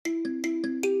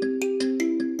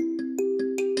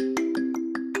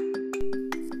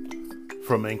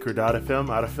From Anchor.fm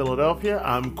out of Philadelphia,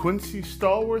 I'm Quincy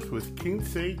Stallworth with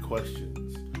Quince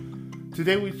Questions.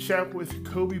 Today we chat with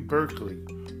Kobe Berkeley,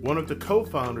 one of the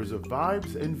co-founders of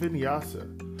Vibes and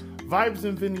Vinyasa. Vibes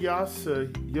and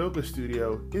Vinyasa Yoga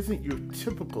Studio isn't your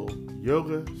typical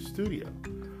yoga studio.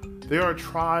 They are a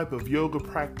tribe of yoga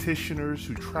practitioners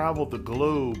who travel the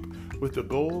globe with the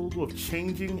goal of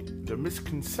changing the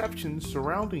misconceptions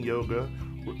surrounding yoga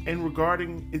and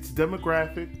regarding its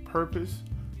demographic, purpose,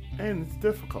 and its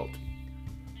difficulty.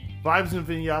 Vibes and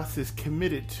Vinyasa is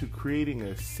committed to creating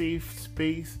a safe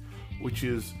space which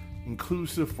is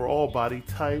inclusive for all body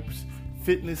types,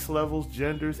 fitness levels,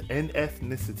 genders, and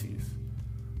ethnicities.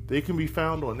 They can be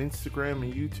found on Instagram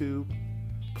and YouTube.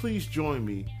 Please join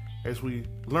me as we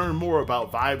learn more about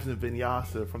Vibes and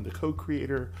Vinyasa from the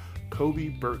co-creator, Kobe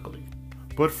Berkeley.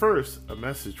 But first, a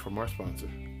message from our sponsor.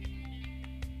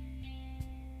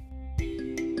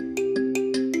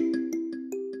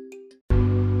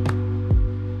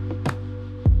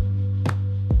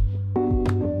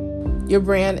 Your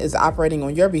brand is operating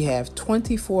on your behalf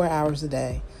 24 hours a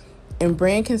day, and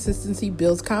brand consistency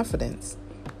builds confidence.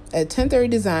 At 1030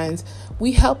 Designs,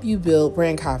 we help you build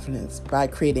brand confidence by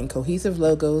creating cohesive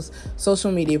logos, social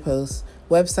media posts,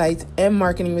 websites, and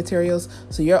marketing materials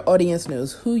so your audience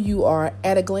knows who you are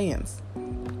at a glance.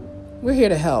 We're here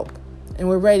to help, and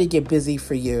we're ready to get busy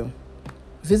for you.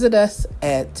 Visit us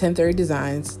at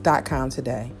 1030designs.com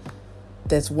today.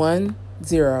 That's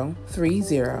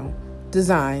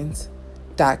 1030designs.com.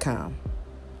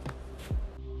 Hello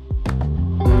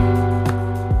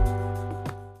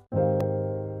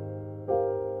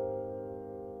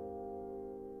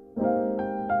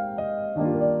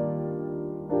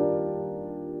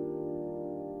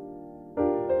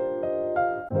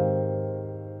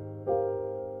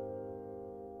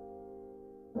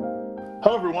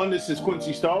everyone, this is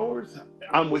Quincy Stallworth.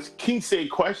 I'm with Quince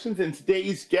Questions, and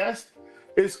today's guest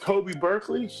is Kobe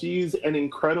Berkeley. She's an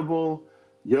incredible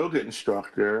yoga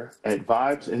instructor at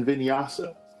Vibes and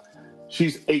Vinyasa.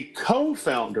 She's a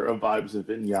co-founder of Vibes and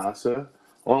Vinyasa,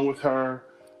 along with her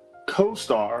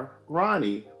co-star,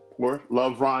 Ronnie, or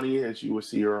Love Ronnie, as you will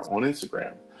see her on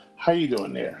Instagram. How you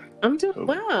doing there? I'm doing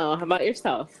well. How about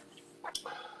yourself?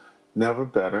 Never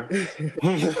better.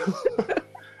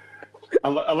 I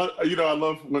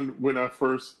love when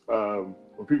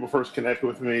people first connect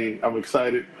with me, I'm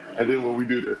excited. And then when we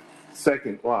do the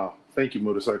second, wow, thank you,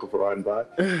 motorcycle, for riding by.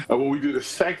 When we do the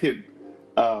second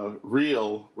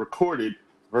real recorded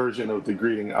version of the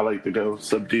greeting, I like to go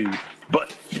subdued.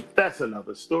 But that's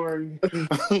another story.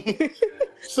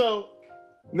 So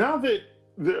now that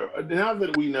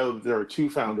we know there are two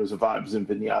founders of Vibes and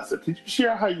Vinyasa, could you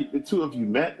share how the two of you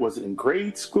met? Was it in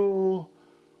grade school?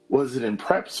 Was it in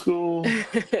prep school?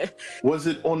 Was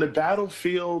it on the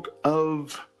battlefield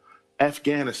of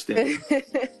Afghanistan?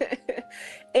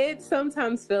 It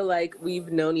sometimes feels like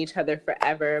we've known each other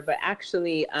forever, but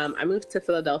actually, I moved to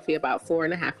Philadelphia about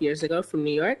 4.5 years ago from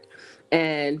New York.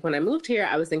 And when I moved here,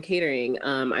 I was in catering.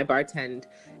 I bartended,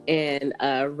 and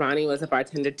Ronnie was a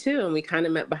bartender too. And we kind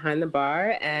of met behind the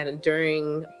bar. And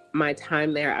during my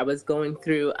time there, I was going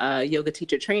through yoga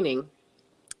teacher training.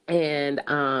 And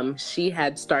she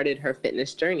had started her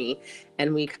fitness journey,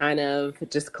 and we kind of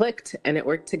just clicked, and it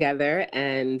worked together.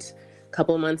 And a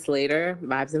couple of months later,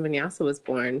 Vibes and Vinyasa was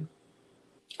born.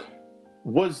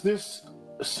 Was this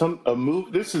a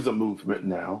move? This is a movement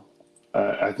now.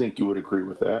 I think you would agree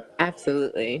with that.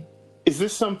 Absolutely. Is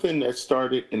this something that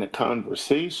started in a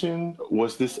conversation?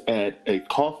 Was this at a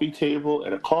coffee table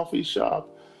at a coffee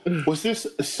shop? Was this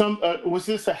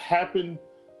a happen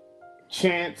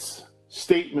chance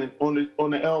statement on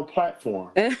the L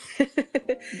platform?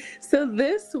 So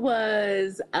this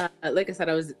was, like I said,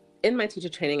 I was in my teacher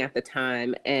training at the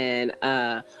time, and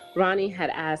Ronnie had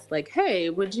asked, like, hey,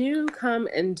 would you come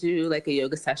and do like a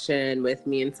yoga session with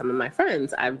me and some of my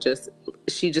friends?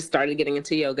 She just started getting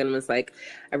into yoga and was like,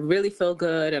 I really feel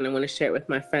good and I want to share it with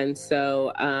my friends.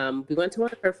 So we went to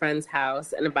one of her friends'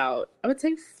 house, and about, I would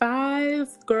say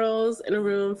 5 girls in a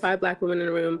room, 5 Black women in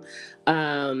a room.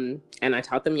 And I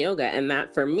taught them yoga. And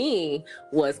that for me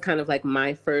was kind of like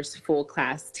my first full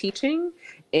class teaching.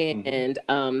 And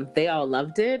they all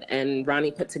loved it. And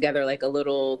Ronnie put together like a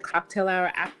little cocktail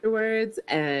hour afterwards.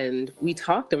 And we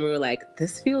talked and we were like,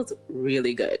 this feels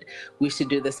really good. We should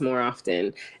do this more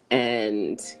often.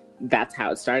 And that's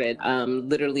how it started.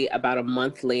 Literally about a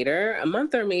month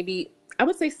or maybe, I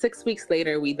would say 6 weeks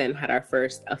later, we then had our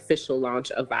first official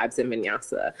launch of Vibes and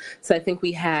Vinyasa. So I think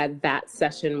we had that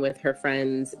session with her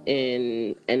friends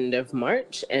in end of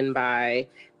March. And by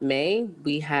May,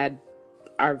 we had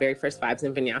our very first Vibes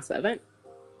and Vinyasa event.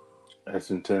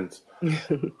 That's intense.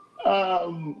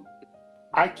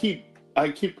 I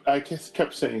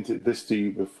kept saying this to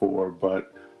you before,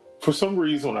 but for some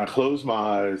reason, when I close my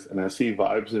eyes and I see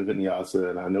Vibes in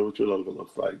Vinyasa and I know what your logo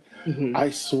looks like, Hmm. I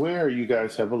swear you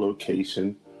guys have a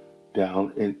location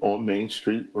down on Main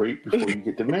Street right before you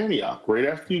get to Manioc, right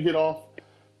after you get off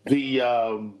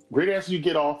right after you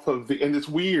get off of the, and it's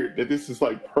weird that this is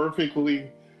like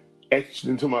perfectly etched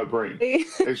into my brain.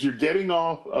 As you're getting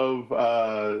off of,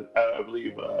 I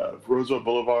believe, Roosevelt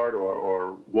Boulevard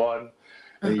or one,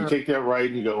 and you Uh-huh. take that right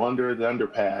and you go under the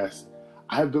underpass.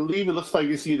 I believe it looks like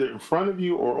it's either in front of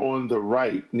you or on the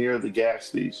right near the gas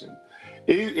station.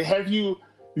 Have you,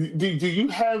 do you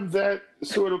have that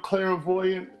sort of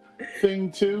clairvoyant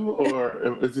thing too,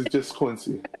 or is it just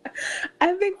Quincy?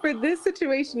 I think for this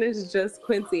situation, it's just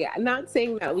Quincy. I'm not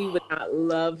saying that we would not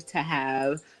love to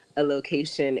have a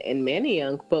location in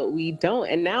Manayunk, but we don't.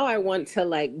 And now I want to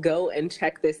like go and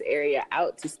check this area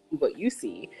out to see what you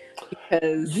see,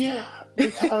 because Yeah,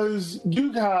 because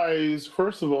you guys,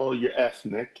 first of all, you're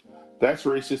ethnic. That's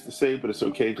racist to say, but it's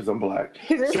okay because I'm black.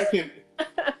 Second,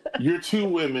 you're two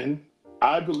women.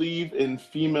 I believe in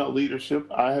female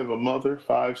leadership. I have a mother,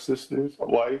 five sisters, a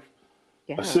wife,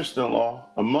 a yeah. sister-in-law,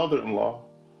 a mother-in-law.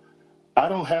 I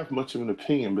don't have much of an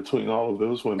opinion between all of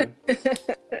those women.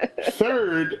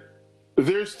 Third,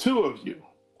 there's two of you.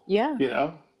 Yeah, You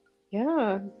know,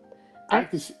 yeah. I I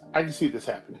can I can see this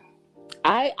happening.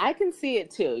 I can see it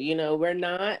too. You know, we're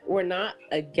not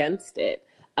against it.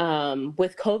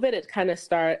 With COVID, it kind of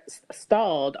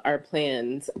stalled our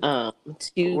plans to.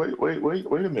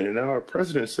 Wait a minute. Now our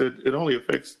president said it only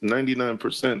affects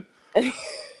 99%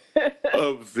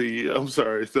 of the. I'm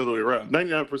sorry, it's the other way around.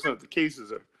 99% of the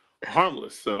cases are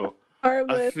harmless. So I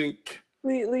Harmless, think.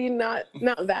 completely not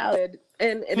valid,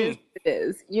 and it Hmm. is what it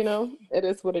is. You know, it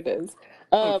is what it is.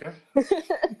 Um,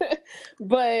 Okay.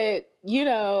 but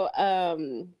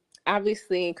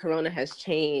obviously, Corona has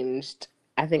changed.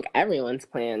 I think everyone's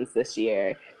plans this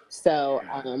year. So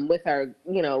with our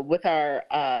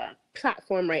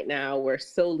platform right now, we're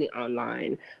solely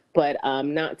online. But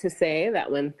not to say that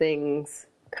when things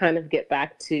kind of get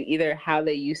back to either how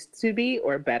they used to be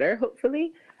or better,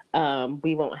 hopefully,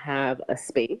 we won't have a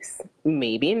space,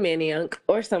 maybe in Manayunk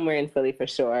or somewhere in Philly for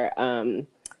sure,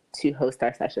 to host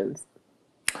our sessions.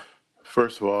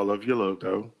 First of all, I love your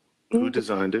logo. Who Thank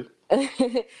designed it?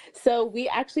 you. So we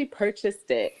actually purchased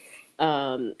it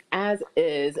as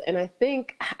is, and I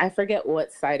think I forget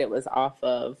what site it was off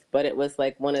of, but it was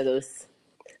like one of those,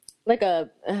 like a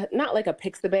not like a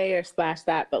Pixabay or Splash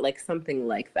That, but like something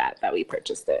like that we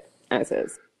purchased it as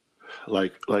is.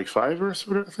 Like Fiverr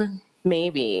sort of thing.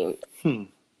 Maybe, Hmm.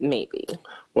 maybe.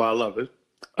 Well, I love it.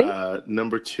 Think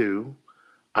Number two,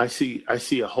 I see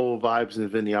a whole Vibes and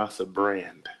Vinyasa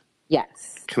brand.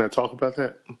 yes, Can I talk about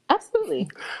that? absolutely.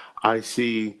 I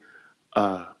see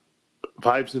uh,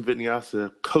 Vibes and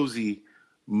Vinyasa cozy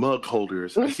mug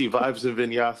holders. I see Vibes and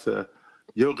Vinyasa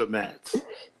yoga mats.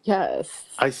 Yes,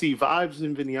 I see Vibes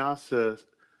and Vinyasa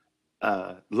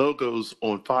logos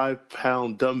on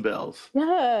 5-pound dumbbells that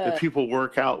yeah. people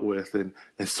work out with and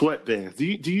sweatbands.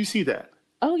 Do you see that?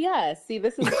 Oh yeah. See,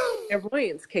 this is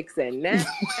clairvoyance kicks in now.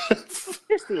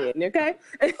 You're seeing, okay?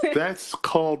 That's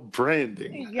called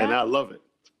branding, and Yeah. I love it.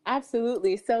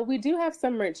 Absolutely. So we do have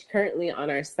some merch currently on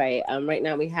our site. Right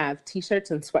now we have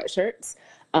t-shirts and sweatshirts.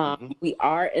 Hmm. We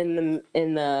are in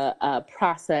the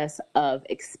process of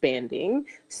expanding.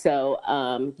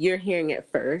 So you're hearing it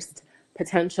first.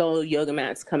 Potential yoga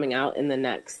mats coming out in the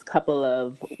next couple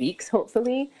of weeks,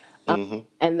 hopefully. Um, Hmm.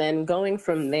 and then going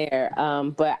from there.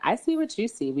 But I see what you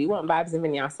see. We want Vibes and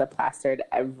Vinyasa plastered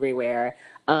everywhere.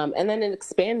 And then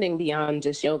expanding beyond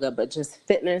just yoga, but just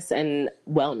fitness and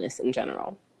wellness in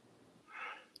general.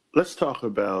 Let's talk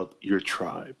about your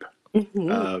tribe.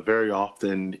 Hmm. Very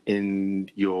often in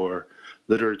your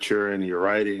literature and your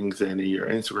writings and in your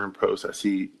Instagram posts, I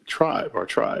see tribe, our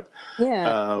tribe. Yeah.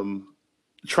 Um,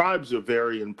 Tribes are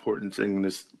very important thing in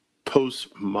this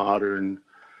postmodern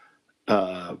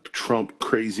Trump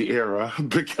crazy era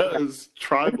because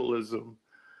tribalism.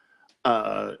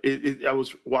 I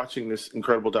was watching this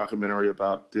incredible documentary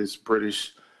about this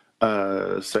British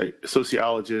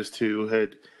sociologist who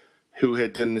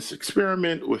had done this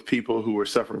experiment with people who were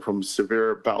suffering from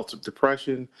severe bouts of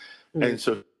depression, Mm. and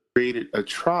so he created a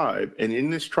tribe. And in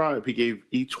this tribe, he gave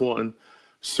each one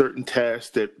certain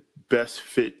tasks that best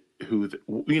fit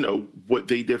what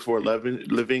they did for a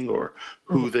living or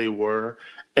who Mhm. they were,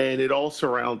 and it all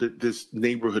surrounded this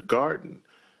neighborhood garden.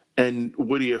 And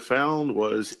what he had found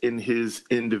was in his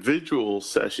individual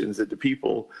sessions that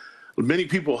many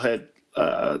people had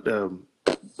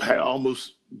had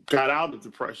almost got out of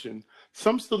depression.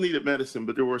 Some still needed medicine,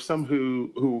 but there were some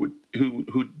who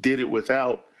did it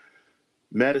without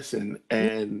medicine.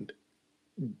 And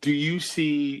do you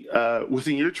see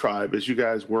within your tribe, as you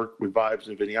guys work with Vibes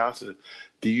and Vinyasa,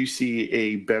 do you see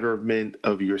a betterment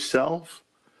of yourself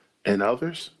and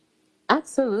others?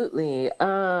 Absolutely.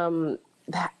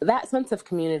 That sense of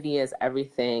community is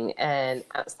everything. And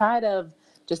outside of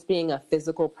just being a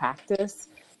physical practice,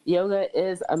 yoga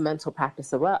is a mental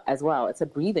practice as well. It's a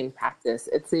breathing practice.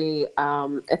 It's a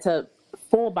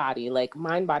full body, like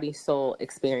mind, body, soul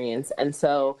experience. And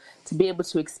so to be able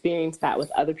to experience that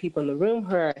with other people in the room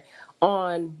who are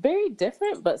on very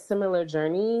different but similar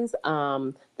journeys,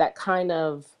 that kind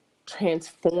of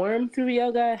transform through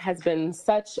yoga has been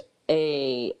such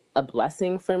a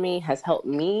blessing for me, has helped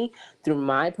me through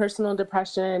my personal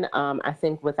depression. I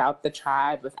think without the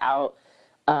tribe, without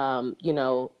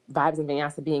Vibes and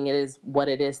Vinyasa being it is what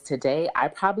it is today, I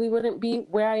probably wouldn't be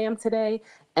where I am today.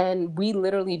 And we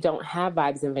literally don't have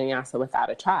Vibes and Vinyasa without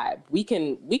a tribe. We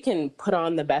can put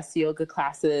on the best yoga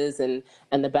classes and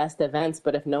the best events,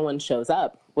 but if no one shows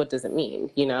up, what does it mean?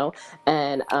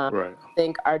 And Right. I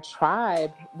think our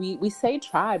tribe, we say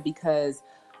tribe because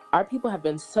our people have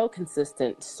been so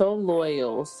consistent, so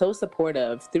loyal, so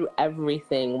supportive through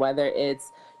everything, whether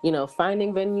it's,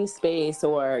 finding venue space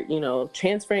or,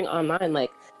 transferring online.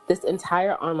 Like this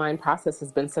entire online process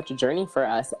has been such a journey for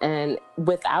us. And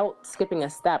without skipping a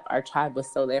step, our tribe was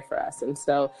still there for us. And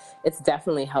so it's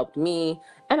definitely helped me.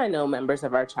 And I know members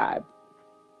of our tribe.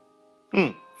 Hmm.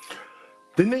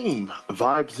 The name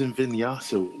Vibes and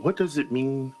Vinyasa, what does it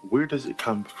mean? Where does it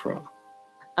come from?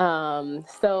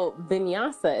 So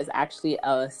Vinyasa is actually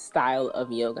a style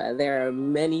of yoga. There are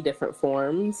many different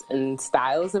forms and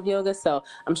styles of yoga. So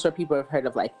I'm sure people have heard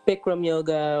of like Bikram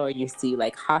yoga, or you see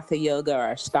like Hatha yoga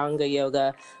or Ashtanga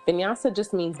yoga. Vinyasa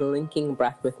just means linking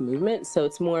breath with movement. So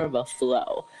it's more of a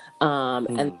flow.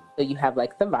 And so you have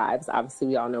like the vibes. Obviously,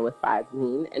 we all know what vibes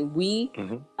mean. And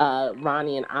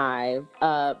Ronnie and I,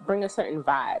 bring a certain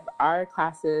vibe. Our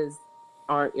classes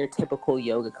aren't your typical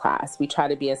yoga class. We try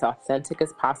to be as authentic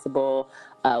as possible.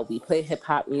 We play hip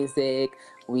hop music.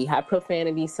 We have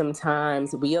profanity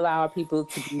sometimes. We allow people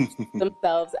to be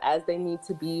themselves as they need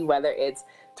to be, whether it's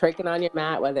twerking on your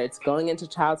mat, whether it's going into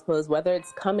child's pose, whether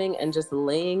it's coming and just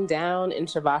laying down in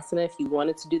Shavasana. If you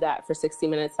wanted to do that for 60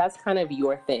 minutes, that's kind of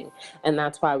your thing. And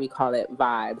that's why we call it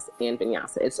Vibes and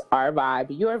Vinyasa. It's our vibe,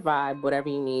 your vibe, whatever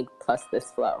you need, plus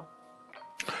this flow.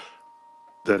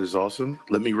 That is awesome.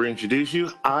 Let me reintroduce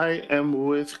you. I am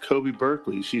with Kobe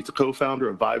Berkeley. She's the co-founder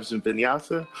of Vibes and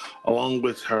Vinyasa, along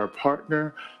with her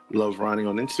partner, Love Ronnie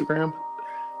on Instagram.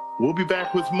 We'll be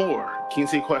back with more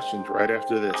Quince questions right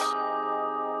after this.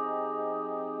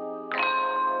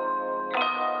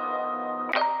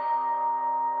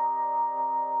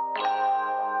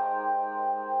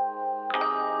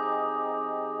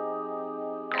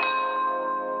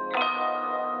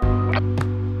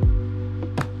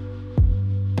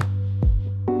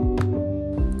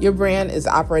 Your brand is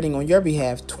operating on your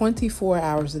behalf 24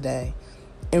 hours a day,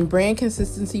 and brand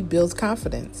consistency builds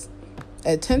confidence.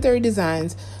 At 1030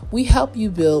 Designs, we help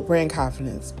you build brand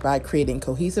confidence by creating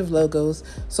cohesive logos,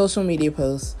 social media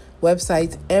posts,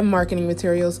 websites, and marketing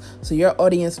materials so your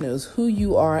audience knows who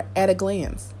you are at a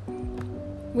glance.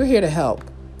 We're here to help,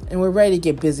 and we're ready to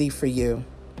get busy for you.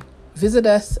 Visit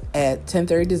us at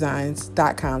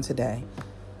 1030designs.com today.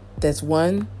 That's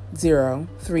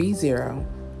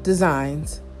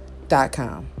 1030designs.com. Hello,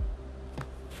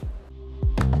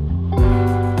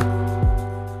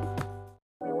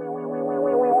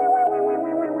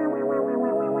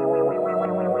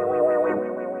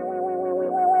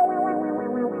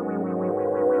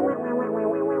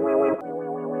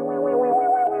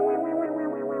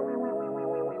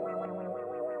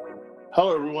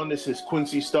 everyone. This is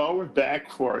Quincy Stallworth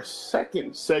back for our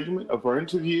second segment of our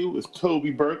interview with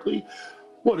Kobe Berkeley.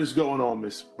 What is going on,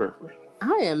 Miss Berkeley?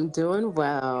 I am doing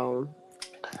well.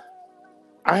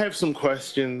 I have some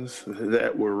questions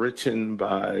that were written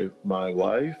by my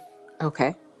wife,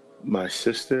 Okay. my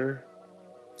sister,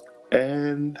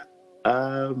 and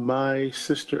my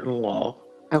sister-in-law.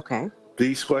 Okay.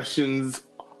 These questions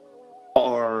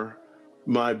are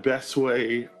my best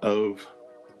way of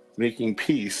making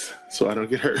peace so I don't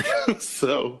get hurt.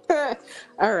 So,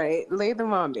 all right, lay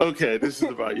them on me. Okay, this is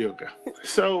about yoga.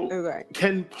 So, Okay.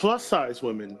 Can plus-size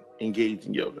women engage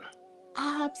in yoga?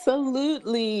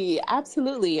 Absolutely.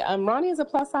 Ronnie is a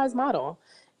plus size model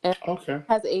and Okay.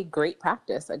 has a great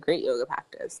yoga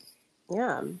practice.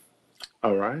 Yeah.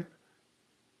 All right.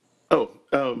 Oh,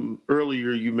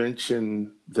 earlier you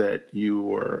mentioned that you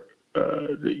were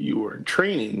that you were in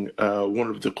training, one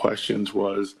of the questions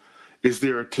was, is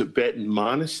there a Tibetan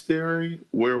monastery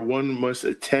where one must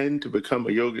attend to become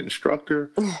a yoga instructor?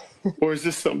 Or is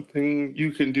this something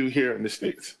you can do here in the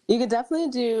States? You could definitely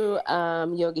do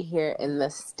yoga here in the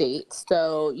States.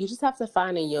 So you just have to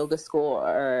find a yoga school,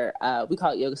 or we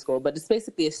call it yoga school, but it's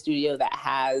basically a studio that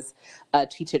has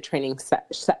teacher training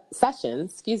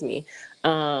sessions, excuse me.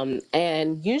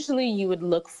 And usually you would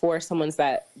look for someone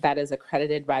that is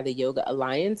accredited by the Yoga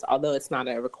Alliance, although it's not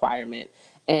a requirement.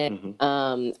 And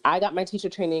I got my teacher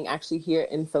training actually here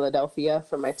in Philadelphia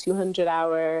for my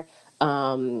 200-hour,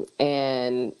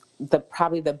 and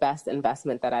probably the best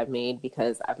investment that I've made,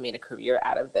 because I've made a career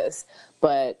out of this.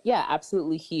 But yeah,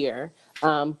 absolutely here.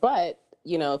 But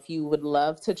if you would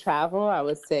love to travel, I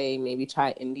would say maybe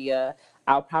try India.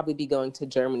 I'll probably be going to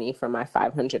Germany for my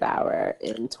 500-hour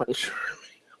in 20. Germany.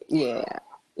 Yeah.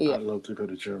 I'd love to go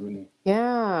to Germany.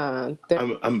 Yeah.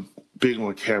 I'm big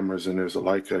on cameras, and there's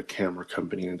a camera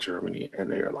company in Germany,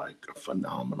 and they're like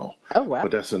phenomenal. Oh, wow.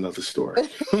 But that's another story.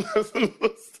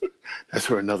 That's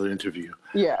for another interview.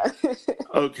 Yeah.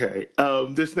 Okay.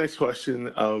 This next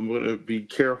question, I'm going to be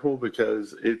careful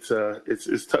because it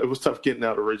was tough getting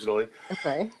out originally.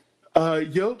 Okay.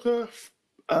 Yoga.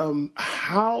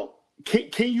 How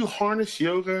can you harness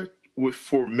yoga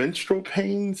for menstrual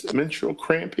pains, menstrual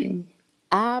cramping?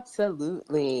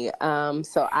 Absolutely.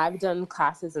 So I've done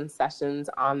classes and sessions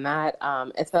on that.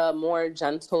 It's a more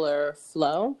gentler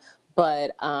flow,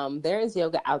 but there is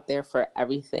yoga out there for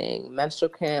everything: menstrual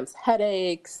cramps,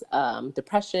 headaches,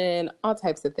 depression, all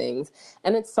types of things.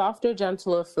 And it's softer,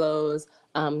 gentler flows,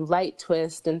 light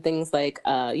twist, and things like,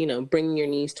 bringing your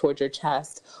knees towards your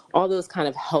chest. All those kind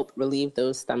of help relieve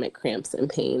those stomach cramps and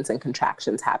pains and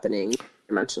contractions happening in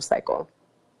your menstrual cycle.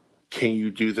 Can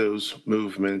you do those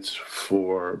movements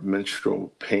for menstrual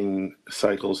pain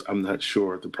cycles? I'm not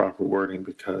sure the proper wording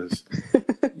because,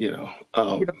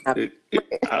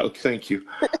 thank you.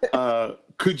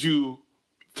 Could you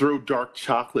throw dark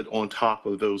chocolate on top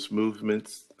of those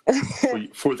movements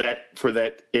for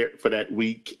that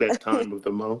week, that time of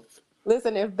the month?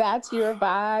 Listen, if that's your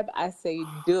vibe, I say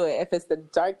do it. If it's the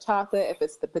dark chocolate, if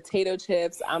it's the potato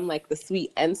chips, I'm like the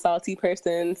sweet and salty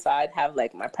person. So I'd have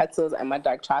like my pretzels and my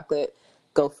dark chocolate.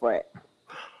 Go for it.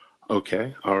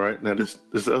 Okay. All right. Now this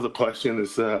other question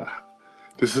is,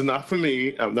 this is not for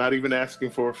me. I'm not even asking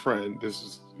for a friend.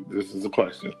 This is a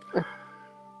question.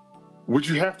 Would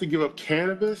you have to give up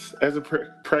cannabis as a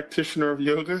practitioner of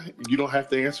yoga? You don't have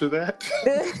to answer that.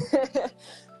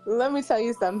 Let me tell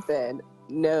you something.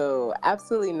 No,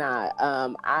 absolutely not.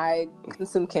 I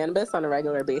consume cannabis on a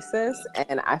regular basis,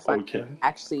 and I find it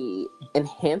actually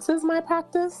enhances my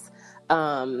practice.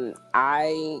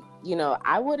 I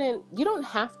wouldn't, you don't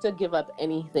have to give up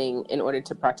anything in order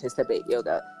to participate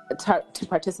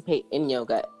in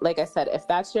yoga. Like I said, if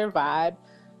that's your vibe,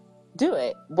 do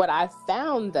it. What I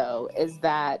found though is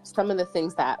that some of the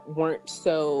things that weren't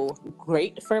so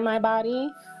great for my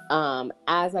body,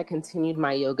 as I continued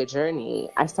my yoga journey,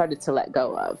 I started to let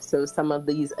go of. So some of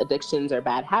these addictions or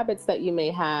bad habits that you may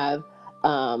have,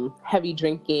 heavy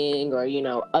drinking, or,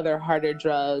 other harder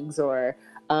drugs, or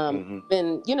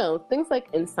even, things like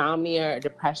insomnia or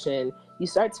depression, you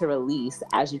start to release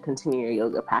as you continue your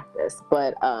yoga practice.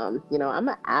 But, I'm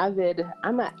an avid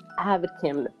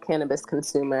cannabis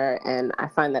consumer, and I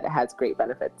find that it has great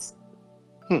benefits.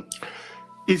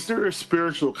 Is there a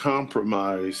spiritual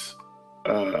compromise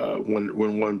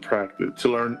when one practice to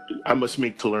learn? I must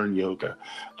make to learn yoga.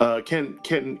 Can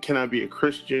I be a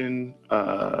Christian,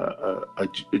 a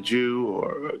Jew,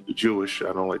 or a Jewish?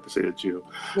 I don't like to say a Jew.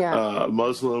 Yeah.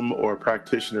 Muslim, or a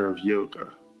practitioner of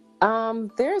yoga?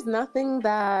 There's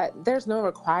no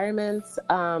requirements.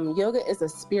 Yoga is a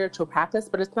spiritual practice,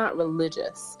 but it's not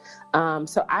religious.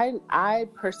 So I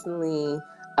personally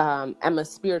am a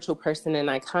spiritual person, and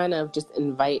I kind of just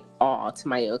invite all to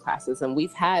my yoga classes. And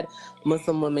we've had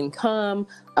Muslim women come,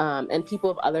 and people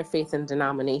of other faiths and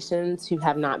denominations who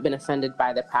have not been offended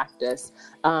by the practice.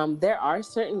 There are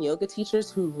certain yoga teachers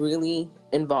who really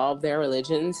involve their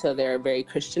religion, so they're very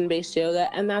Christian-based yoga,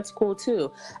 and that's cool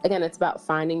too. Again, it's about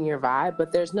finding your vibe,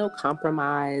 but there's no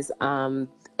compromise. And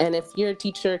if your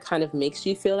teacher kind of makes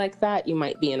you feel like that, you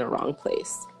might be in a wrong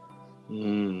place.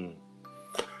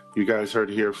 You guys heard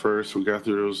it here first. We got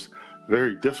through those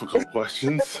very difficult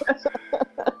questions.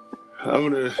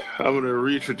 I'm gonna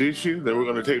reintroduce you. Then we're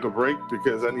gonna take a break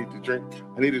because I need to drink.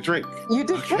 You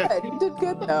did good. You did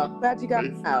good though. Glad you got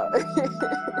out.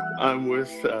 I'm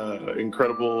with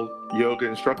incredible yoga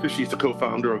instructor. She's the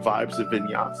co-founder of Vibes and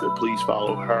Vinyasa. Please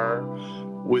follow her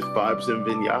with Vibes and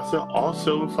Vinyasa.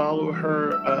 Also follow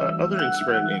her other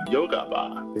Instagram name, Yoga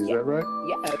Ba. Is that right?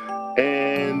 Yeah.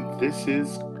 And this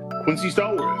is Quincy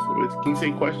Stallworth with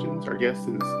Quince Questions. Our guest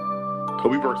is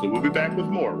Kobe Berkeley. We'll be back with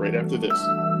more right after this.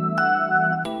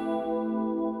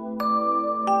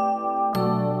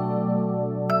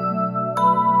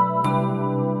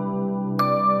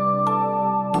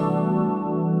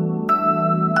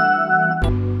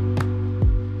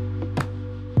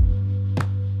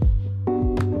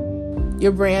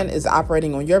 Your brand is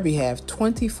operating on your behalf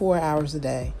 24 hours a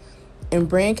day, and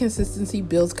brand consistency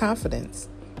builds confidence.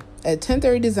 At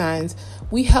 1030 Designs,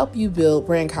 we help you build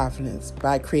brand confidence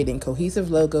by creating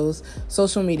cohesive logos,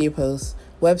 social media posts,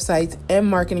 websites, and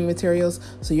marketing materials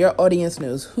so your audience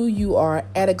knows who you are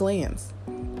at a glance.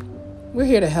 We're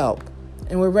here to help,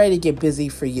 and we're ready to get busy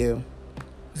for you.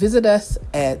 Visit us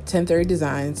at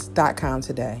 1030designs.com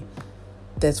today.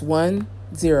 That's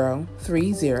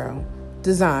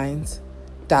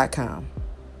 1030designs.com.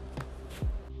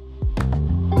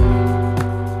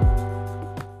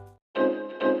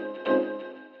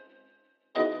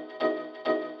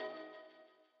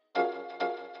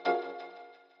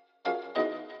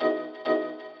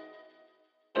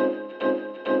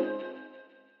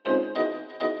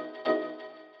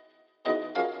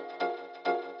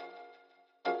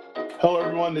 Hello,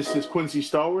 everyone. This is Quincy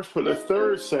Stallworth for the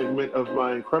third segment of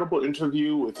my incredible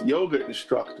interview with yoga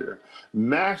instructor,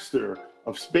 master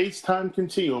of space-time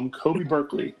continuum, Kobe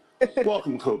Berkeley.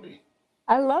 Welcome, Kobe.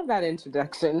 I love that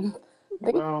introduction.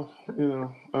 Well,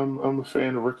 I'm a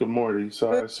fan of Rick and Morty,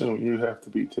 so I assume you have to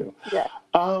be too. Yeah.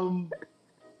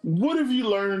 What have you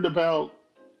learned about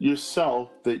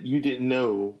yourself that you didn't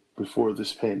know before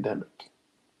this pandemic?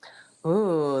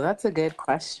 Ooh, that's a good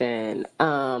question.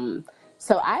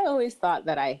 So I always thought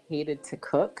that I hated to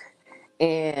cook,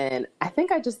 and I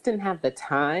think I just didn't have the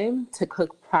time to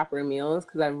cook proper meals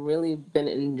because I've really been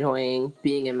enjoying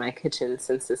being in my kitchen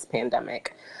since this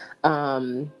pandemic.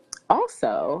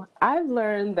 Also, I've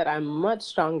learned that I'm much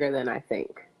stronger than I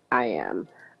think I am.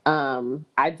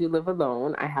 I do live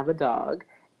alone. I have a dog.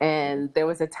 And there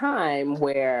was a time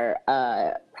where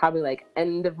probably like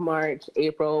end of March,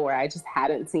 April, where I just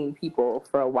hadn't seen people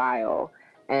for a while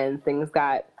and things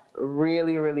got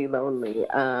really, really lonely.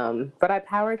 But I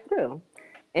powered through.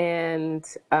 And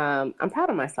I'm proud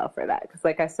of myself for that. Because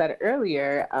like I said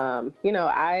earlier,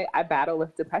 I battle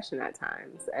with depression at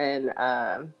times. And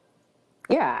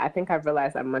yeah, I think I've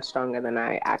realized I'm much stronger than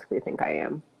I actually think I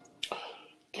am.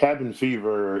 Cabin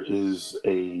fever is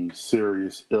a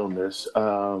serious illness.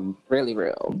 Really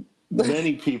real.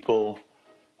 Many people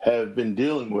have been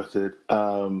dealing with it.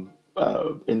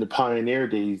 In the pioneer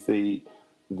days, the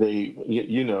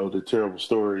terrible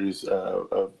stories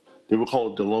of they would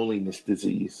call it the loneliness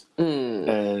disease,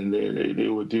 and they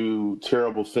would do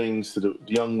terrible things to the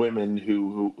young women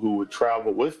who would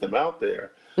travel with them out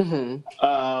there.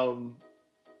 Mm-hmm.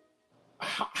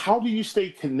 How do you stay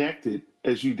connected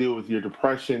as you deal with your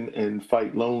depression and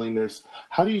fight loneliness?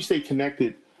 How do you stay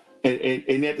connected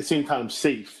and at the same time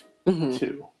safe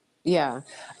too? Yeah.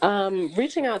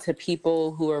 Reaching out to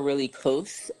people who are really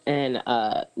close and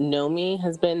know me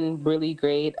has been really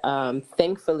great.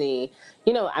 Thankfully,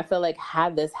 I feel like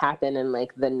had this happened in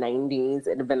like the 90s,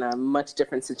 it'd have been a much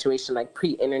different situation, like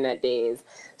pre-internet days.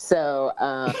 So,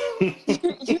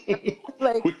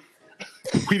 like...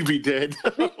 We'd be dead.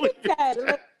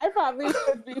 Like, I probably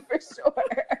would be for sure.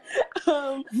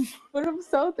 But I'm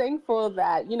so thankful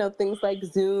that, things like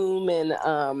Zoom and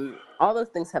all those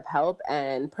things have helped.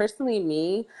 And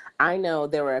personally, I know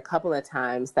there were a couple of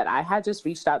times that I had just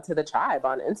reached out to the tribe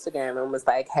on Instagram and was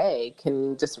like, hey, can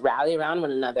you just rally around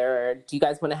one another? Or do you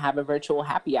guys want to have a virtual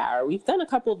happy hour? We've done a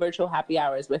couple of virtual happy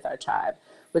hours with our tribe,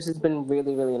 which has been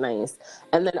really, really nice.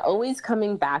 And then always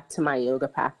coming back to my yoga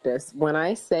practice. When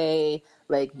I say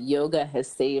like yoga has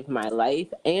saved my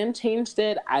life and changed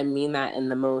it, I mean that in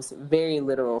the most very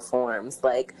literal forms.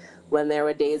 Like when there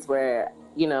were days where,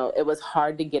 it was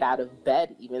hard to get out of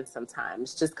bed even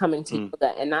sometimes, just coming to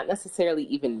yoga, and not necessarily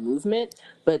even movement,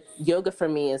 but yoga for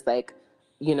me is like,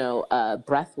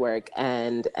 breath work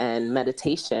and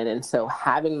meditation. And so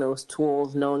having those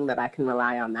tools, knowing that I can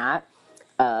rely on that,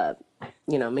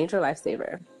 major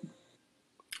lifesaver.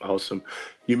 Awesome.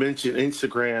 You mentioned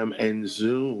Instagram and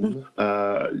Zoom.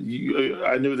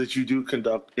 I know that you do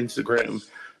conduct Instagram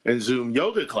and Zoom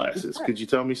yoga classes. Could you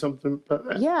tell me something about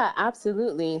that? Yeah,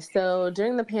 absolutely. So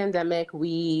during the pandemic,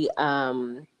 we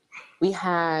had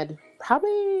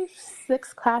probably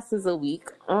 6 classes a week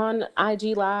on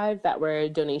IG Live that were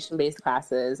donation-based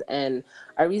classes. And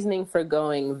our reasoning for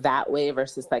going that way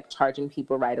versus like charging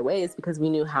people right away is because we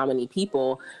knew how many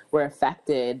people were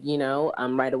affected,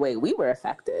 right away. We were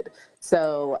affected.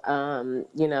 So,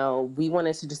 we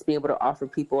wanted to just be able to offer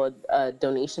people a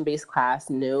donation-based class.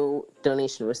 No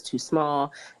donation was too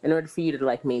small in order for you to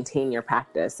like maintain your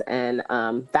practice. And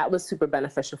that was super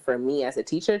beneficial for me as a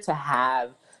teacher to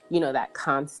have, that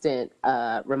constant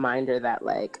reminder that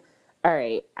like, all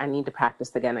right, I need to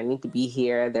practice again. I need to be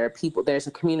here. There are people, there's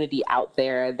a community out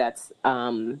there that's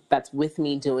with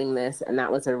me doing this. And that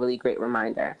was a really great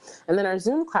reminder. And then our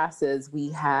Zoom classes, we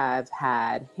have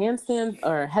had handstand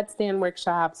or headstand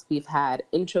workshops. We've had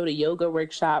intro to yoga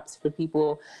workshops for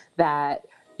people that,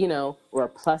 were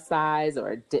plus size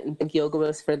or didn't think yoga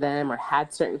was for them or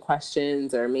had certain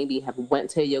questions or maybe have went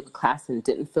to a yoga class and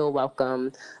didn't feel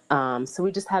welcome. So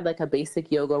we just had like a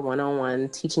basic yoga one-on-one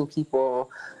teaching people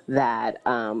that,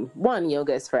 one,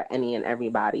 yoga is for any and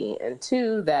everybody, and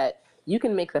two, that you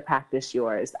can make the practice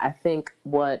yours. I think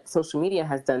what social media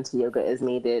has done to yoga is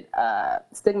made it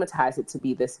stigmatize it to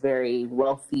be this very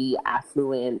wealthy,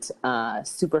 affluent,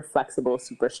 super flexible,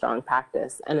 super strong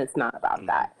practice, and it's not about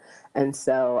that. And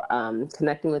so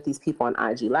connecting with these people on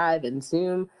IG Live and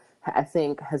Zoom, I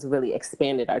think, has really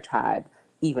expanded our tribe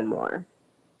even more.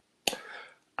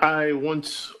 I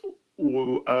once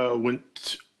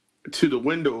went to the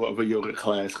window of a yoga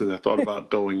class because I thought about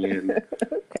going in.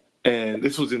 And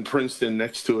this was in Princeton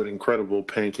next to an incredible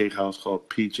pancake house called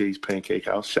PJ's Pancake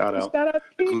House. Shout out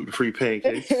gluten-free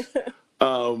pancakes.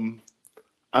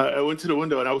 I went to the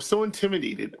window and I was so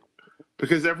intimidated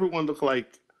because everyone looked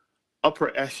like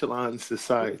upper echelon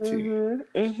society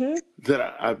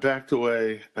that I backed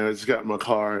away and I just got in my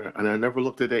car and I never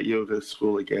looked at that yoga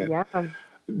school again. Yeah.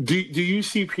 Do you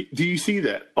see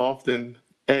that often?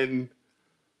 And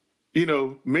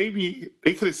maybe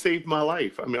they could have saved my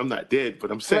life. I mean, I'm not dead,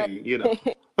 but I'm saying,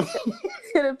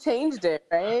 could have changed it,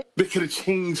 right? They could have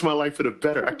changed my life for the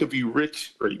better. I could be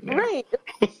rich right now. Right.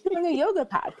 Doing a yoga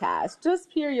podcast, just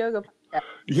pure yoga podcast.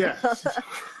 Yes.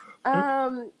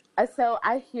 So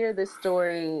I hear this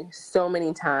story so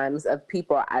many times of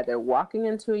people either walking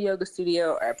into a yoga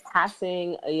studio or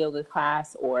passing a yoga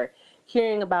class or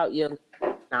hearing about yoga,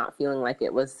 not feeling like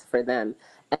it was for them.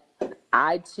 And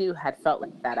I too had felt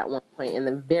like that at one point in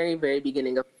the very, very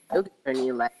beginning of the yoga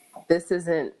journey, like this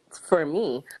isn't for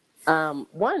me.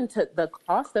 The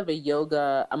cost of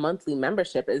a monthly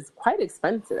membership is quite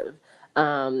expensive.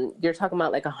 You're talking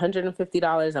about like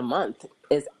 $150 a month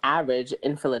is average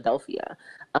in Philadelphia.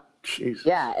 Jesus.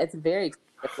 Yeah, it's very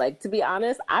expensive. Like, to be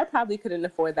honest, I probably couldn't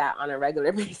afford that on a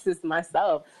regular basis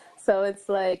myself. So it's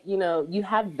like, you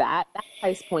have that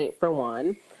price point for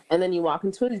one. And then you walk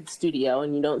into a studio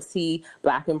and you don't see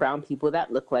Black and brown people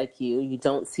that look like you. You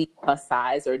don't see plus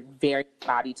size or various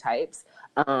body types.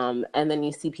 And then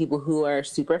you see people who are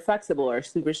super flexible or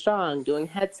super strong doing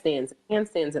headstands,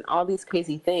 handstands, and all these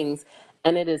crazy things.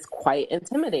 And it is quite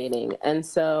intimidating. And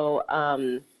so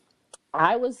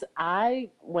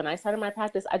when I started my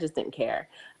practice, I just didn't care.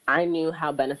 I knew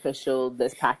how beneficial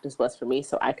this practice was for me,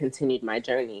 so I continued my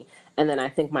journey. And then I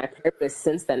think my purpose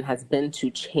since then has been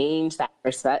to change that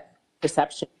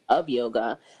perception of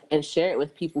yoga and share it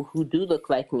with people who do look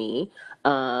like me,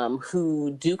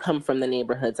 who do come from the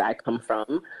neighborhoods I come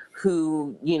from,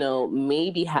 who,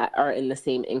 maybe are in the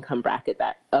same income bracket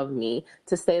of me,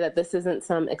 to say that this isn't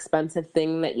some expensive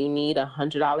thing that you need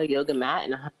 $100 yoga mat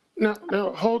and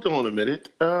No, hold on a minute.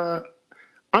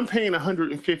 I'm paying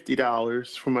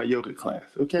 $150 for my yoga class,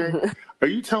 okay? Are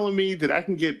you telling me that I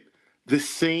can get the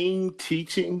same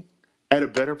teaching at a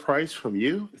better price from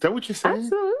you? Is that what you're saying?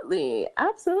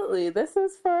 Absolutely. This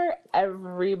is for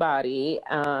everybody.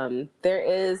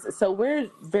 So we're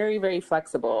very, very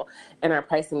flexible in our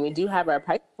pricing. We do have our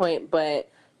price point, but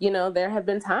there have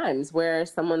been times where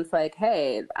someone's like,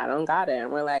 hey, I don't got it. And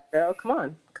we're like, girl, come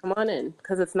on in,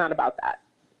 because it's not about that.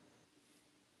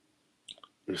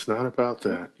 It's not about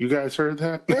that. You guys heard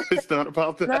that? It's not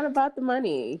about that. It's not about the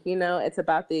money. It's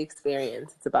about the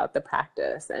experience. It's about the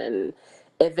practice. And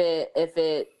if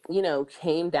it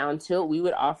came down to it, we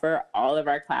would offer all of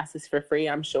our classes for free,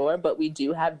 I'm sure, but we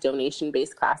do have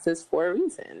donation-based classes for a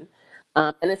reason.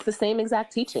 And it's the same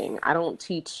exact teaching. I don't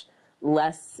teach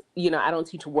less, I don't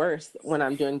teach worse when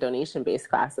I'm doing donation-based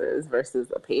classes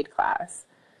versus a paid class.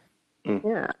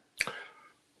 Yeah.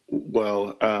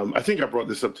 Well, I think I brought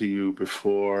this up to you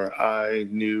before. I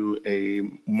knew a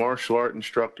martial art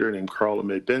instructor named Carl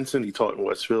Ahmed Benson. He taught in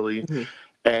West Philly.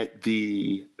 at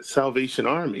the Salvation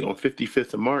Army on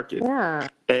 55th and Market. Yeah.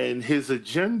 And his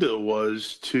agenda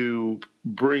was to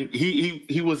bring,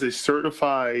 he was a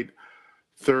certified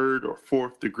third or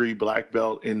fourth degree black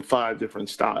belt in 5 different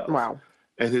styles. Wow.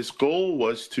 And his goal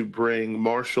was to bring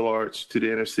martial arts to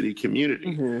the inner city community.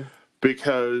 Mm-hmm.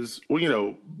 Because, well, you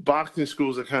know, boxing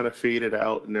schools are kind of faded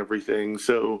out and everything.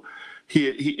 So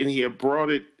he had brought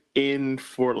it in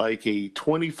for like a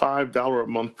 $25 a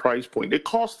month price point. It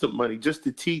cost him money just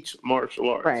to teach martial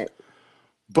arts. Right.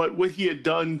 But what he had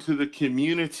done to the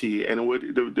community and what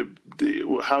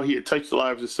how he had touched the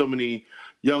lives of so many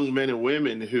young men and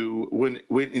women who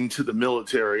went into the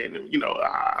military. And, you know,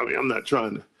 I mean, I'm not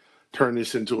trying to turn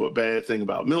this into a bad thing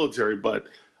about military, but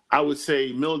I would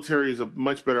say military is a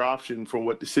much better option for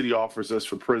what the city offers us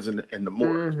for prison and the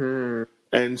morgue. Mm-hmm.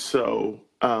 And so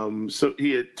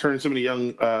he had turned so many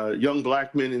young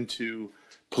black men into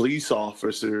police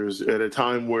officers at a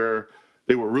time where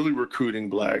they were really recruiting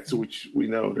blacks, which we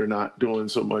know they're not doing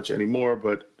so much anymore,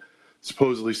 but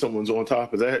supposedly someone's on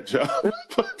top of that job.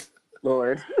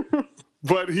 Lord.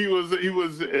 But he was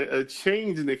a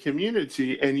change in the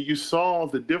community, and you saw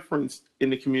the difference in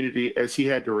the community as he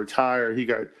had to retire. He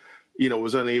got, you know,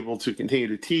 was unable to continue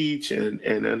to teach and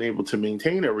unable to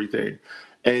maintain everything.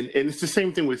 And it's the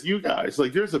same thing with you guys.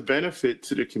 Like, there's a benefit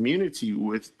to the community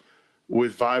with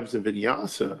Vibes and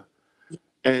Vinyasa.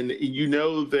 And you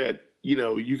know that, you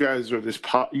know, you guys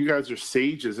are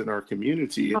sages in our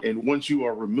community. And once you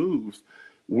are removed,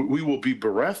 we will be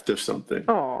bereft of something.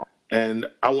 Oh. And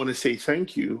I want to say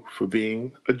thank you for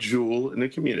being a jewel in the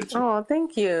community. Oh,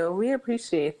 thank you. We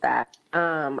appreciate that.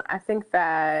 I think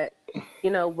that, you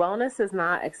know, wellness is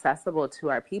not accessible to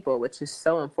our people, which is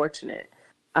so unfortunate.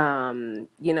 You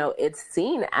know, it's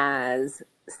seen as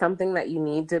something that you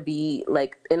need to be,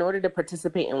 like, in order to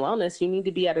participate in wellness, you need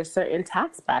to be at a certain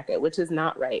tax bracket, which is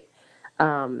not right.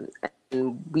 And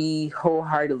we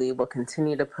wholeheartedly will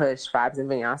continue to push Vibes and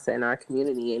Vinyasa in our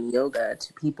community and yoga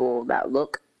to people that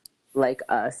look like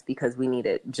us, because we need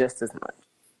it just as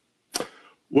much.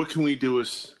 What can we do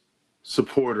as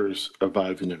supporters of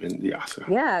Vibes and Vinyasa?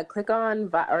 Yeah, click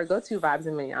on or go to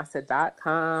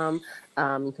vibesandvinyasa.com.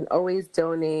 You can always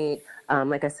donate.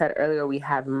 Like I said earlier, we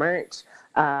have merch.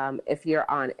 If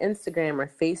you're on Instagram or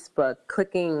Facebook,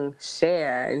 clicking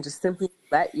share and just simply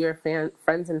let your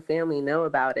friends and family know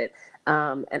about it.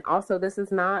 And also, this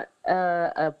is not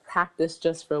a practice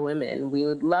just for women. We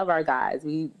would love our guys.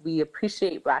 We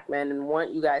appreciate Black men and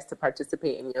want you guys to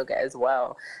participate in yoga as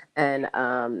well. And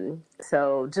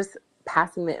so just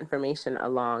passing the information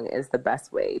along is the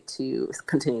best way to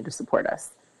continue to support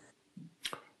us.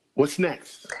 What's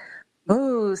next?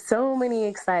 Oh, so many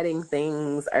exciting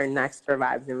things are next for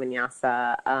Vibes and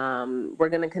Vinyasa. We're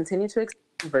going to continue to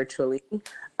expand virtually.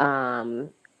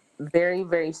 Very,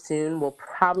 very soon, we'll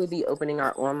probably be opening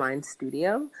our online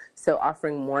studio. So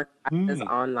offering more classes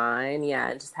online. Yeah,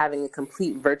 and just having a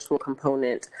complete virtual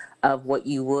component of what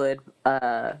you would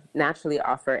naturally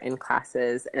offer in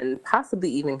classes, and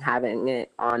possibly even having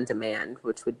it on demand,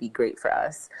 which would be great for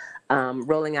us.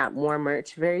 Rolling out more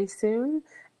merch very soon.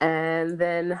 And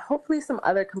then hopefully some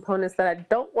other components that I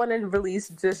don't want to release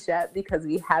just yet because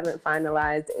we haven't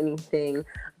finalized anything,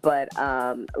 but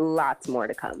lots more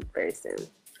to come very soon.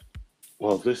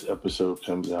 Well, this episode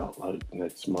comes out like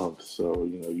next month, so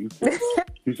you know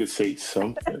you could say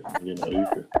something.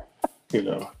 You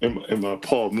know, in my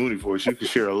Paul Mooney voice, you could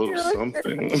share a little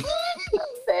something.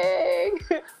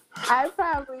 I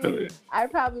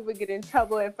probably would get in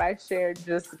trouble if I shared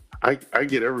just. I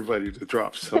get everybody to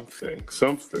drop something.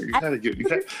 You gotta get.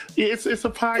 It's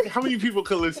a podcast. How many people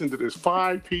can listen to this?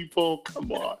 5 people.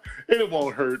 Come on, and it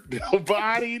won't hurt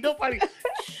nobody.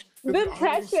 The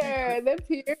pressure, the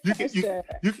peer pressure.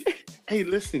 Hey,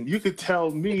 listen, you could tell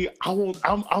me.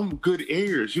 I'm good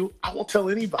airs. I won't tell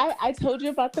anybody. I told you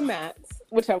about the mats,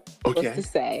 which I was supposed to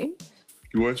say.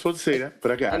 You weren't supposed to say that, but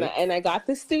I got it. And I got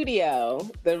the studio.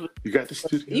 You got the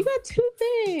studio? You got 2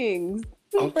 things.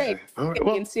 Okay. All right.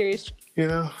 Well, in serious.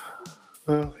 I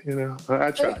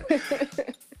tried.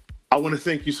 I want to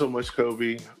thank you so much,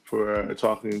 Kobe, for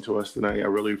talking to us tonight. I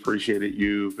really appreciate it.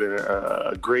 You've been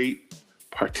a great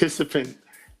participant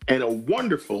and a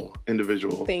wonderful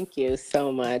individual. Thank you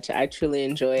so much. I truly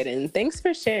enjoyed it. And thanks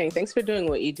for sharing. Thanks for doing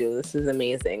what you do. This is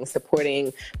amazing.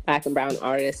 Supporting Black and brown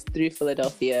artists through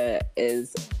Philadelphia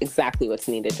is exactly what's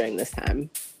needed during this time.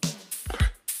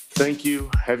 Thank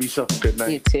you. Have yourself a good night.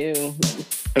 You too.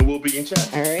 And we'll be in chat.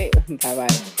 All right. Bye-bye. All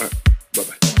right.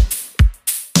 Bye-bye.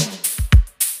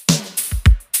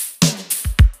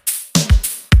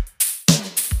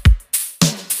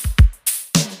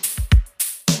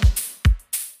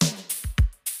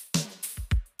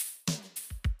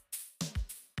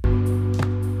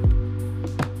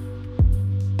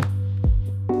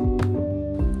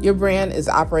 Your brand is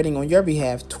operating on your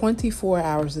behalf 24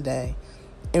 hours a day,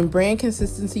 and brand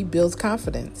consistency builds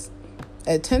confidence.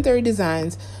 At 1030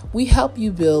 Designs, we help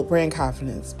you build brand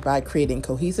confidence by creating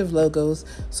cohesive logos,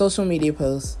 social media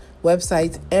posts,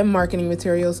 websites, and marketing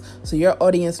materials so your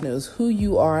audience knows who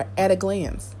you are at a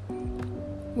glance.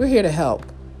 We're here to help,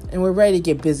 and we're ready to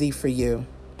get busy for you.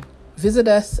 Visit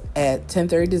us at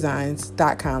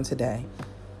 1030designs.com today.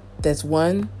 That's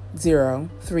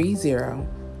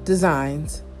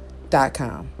 1030designs.com. We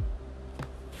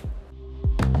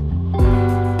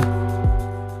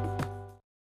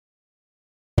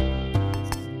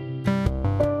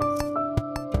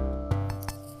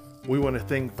want to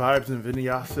thank Vibes and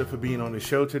Vinyasa for being on the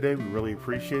show today. We really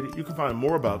appreciate it. You can find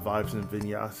more about Vibes and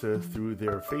Vinyasa through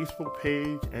their Facebook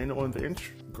page and on the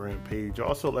Instagram page.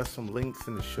 Also left some links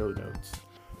in the show notes.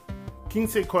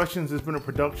 Quince Questions has been a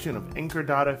production of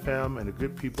Anchor.fm and the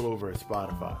good people over at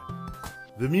Spotify.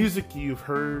 The music you've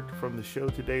heard from the show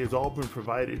today has all been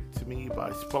provided to me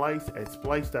by Splice at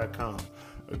splice.com,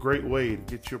 a great way to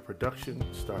get your production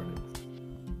started.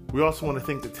 We also want to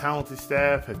thank the talented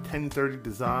staff at 1030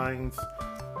 Designs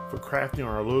for crafting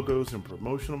our logos and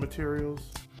promotional materials.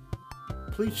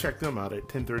 Please check them out at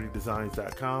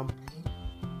 1030designs.com.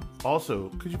 Also,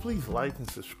 could you please like and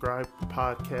subscribe to the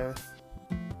podcast?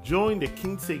 Join the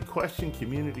Quince Question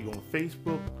community on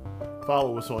Facebook.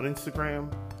 Follow us on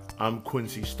Instagram. I'm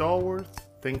Quincy Stallworth.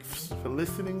 Thanks for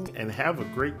listening and have a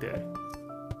great day.